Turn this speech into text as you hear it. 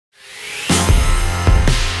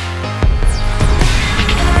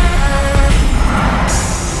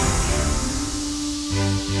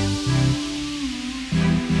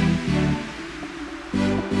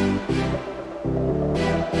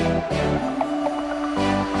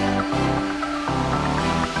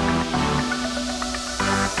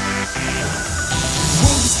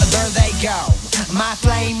my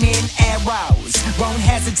flaming arrows won't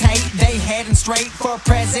hesitate, they heading straight for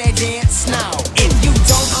President Snow. If you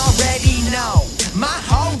don't already know, my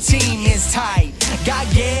whole team is tight. Got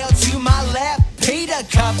Gail to my left, Peter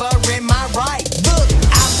covering my right. Look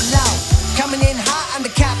out below, coming in hot on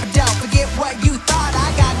the Capitol. Forget what you thought,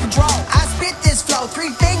 I got control. I spit this flow,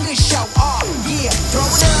 3 fingers show off. Yeah, throw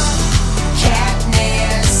it up.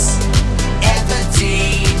 Katniss,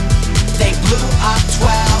 Everdeen, they blew up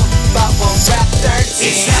 12, but we'll rep 13.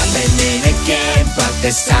 It's happening again, but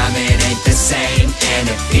this time it ain't the same. And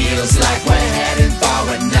it feels like we're heading for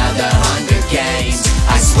another Hunger Games.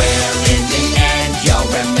 I swear in the end you'll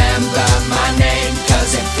remember my name,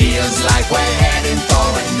 cause it feels like we're heading for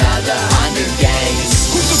another Hunger Games.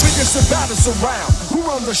 Who's the biggest and baddest around? Who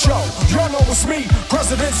run the show? Y'all know it's me,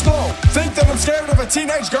 President Snow. Think that I'm scared of a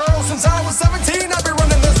teenage girl? Since I was 17 I've been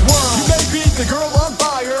running this world. You may be the girl on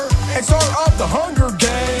fire and star of the Hunger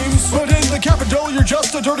Games, but in the Capitol you're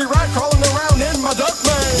just a dirty rat crawling around in my duck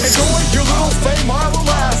lane. Enjoy your little fame while it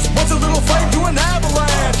lasts. What's a little flame to an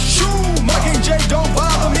avalanche? Shoo, Mockingjay, don't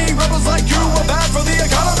bother me. Rebels like you are bad for the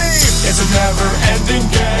economy. It's a never-ending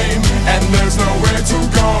game, and there's nowhere to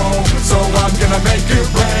go, so I'm gonna make it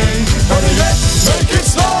rain. Better yet, make it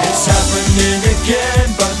snow. It's happening again,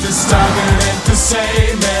 but this time it ain't the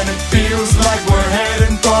same, and it feels like we're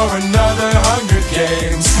heading for another Hunger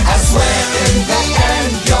Games. I swear in the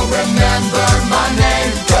end you'll remember my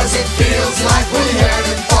name, cause it feels like we're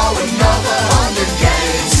heading for another Hunger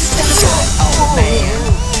Games. Oh man,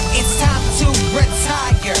 it's time to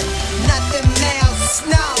retire. Nothing else,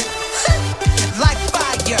 no. Like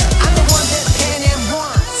fire, I'm the one that pen and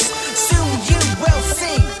wants. Soon you will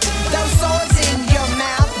see. Those swords in your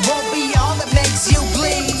mouth won't be all that makes you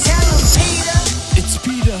bleed. Tell him, Peter. It's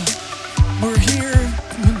Peter. We're here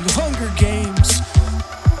in the Hunger Games.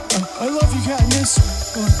 I love you, Katniss.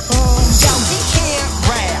 Yo, he can't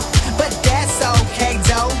rap, but that's okay,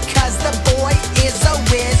 though, cause the boy is a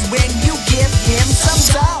whiz when you give him some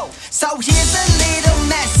dough. So here's a little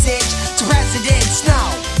message to President Snow.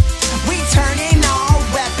 We turning all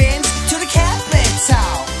weapons to the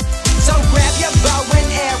Capitol. So grab your bow and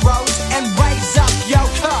arrows and raise up your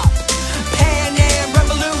cup. Pan Am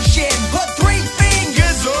Revolution, put 3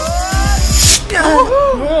 fingers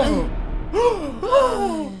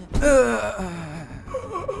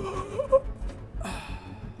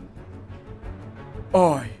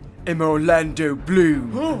I am Orlando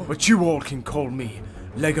Bloom, but you all can call me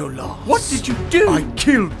Legolas. What did you do? I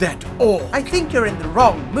killed that orc. I think you're in the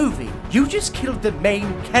wrong movie. You just killed the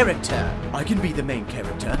main character. I can be the main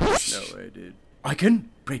character. No, I did. I can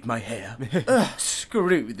braid my hair.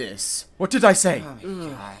 Screw this. What did I say?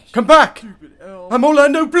 Come back! I'm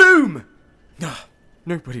Orlando Bloom!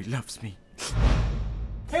 Nobody loves me.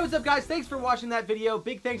 Hey, what's up guys? Thanks for watching that video.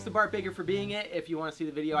 Big thanks to Bart Baker for being it. If you want to see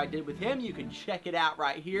the video I did with him, you can check it out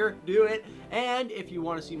right here. Do it. And if you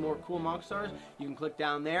want to see more cool Mockstars, you can click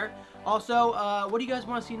down there. Also, what do you guys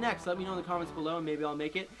want to see next? Let me know in the comments below and maybe I'll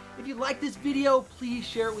make it. If you like this video, please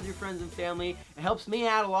share it with your friends and family. It helps me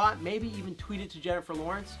out a lot. Maybe even tweet it to Jennifer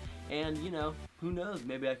Lawrence. And, you know, who knows?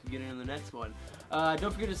 Maybe I can get in the next one.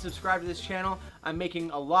 Don't forget to subscribe to this channel. I'm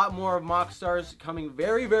making a lot more of Mockstars coming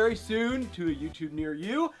very, very soon to a YouTube near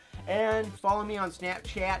you. And follow me on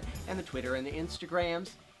Snapchat and the Twitter and the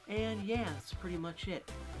Instagrams. And yeah, that's pretty much it.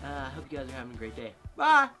 I hope you guys are having a great day.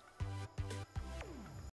 Bye!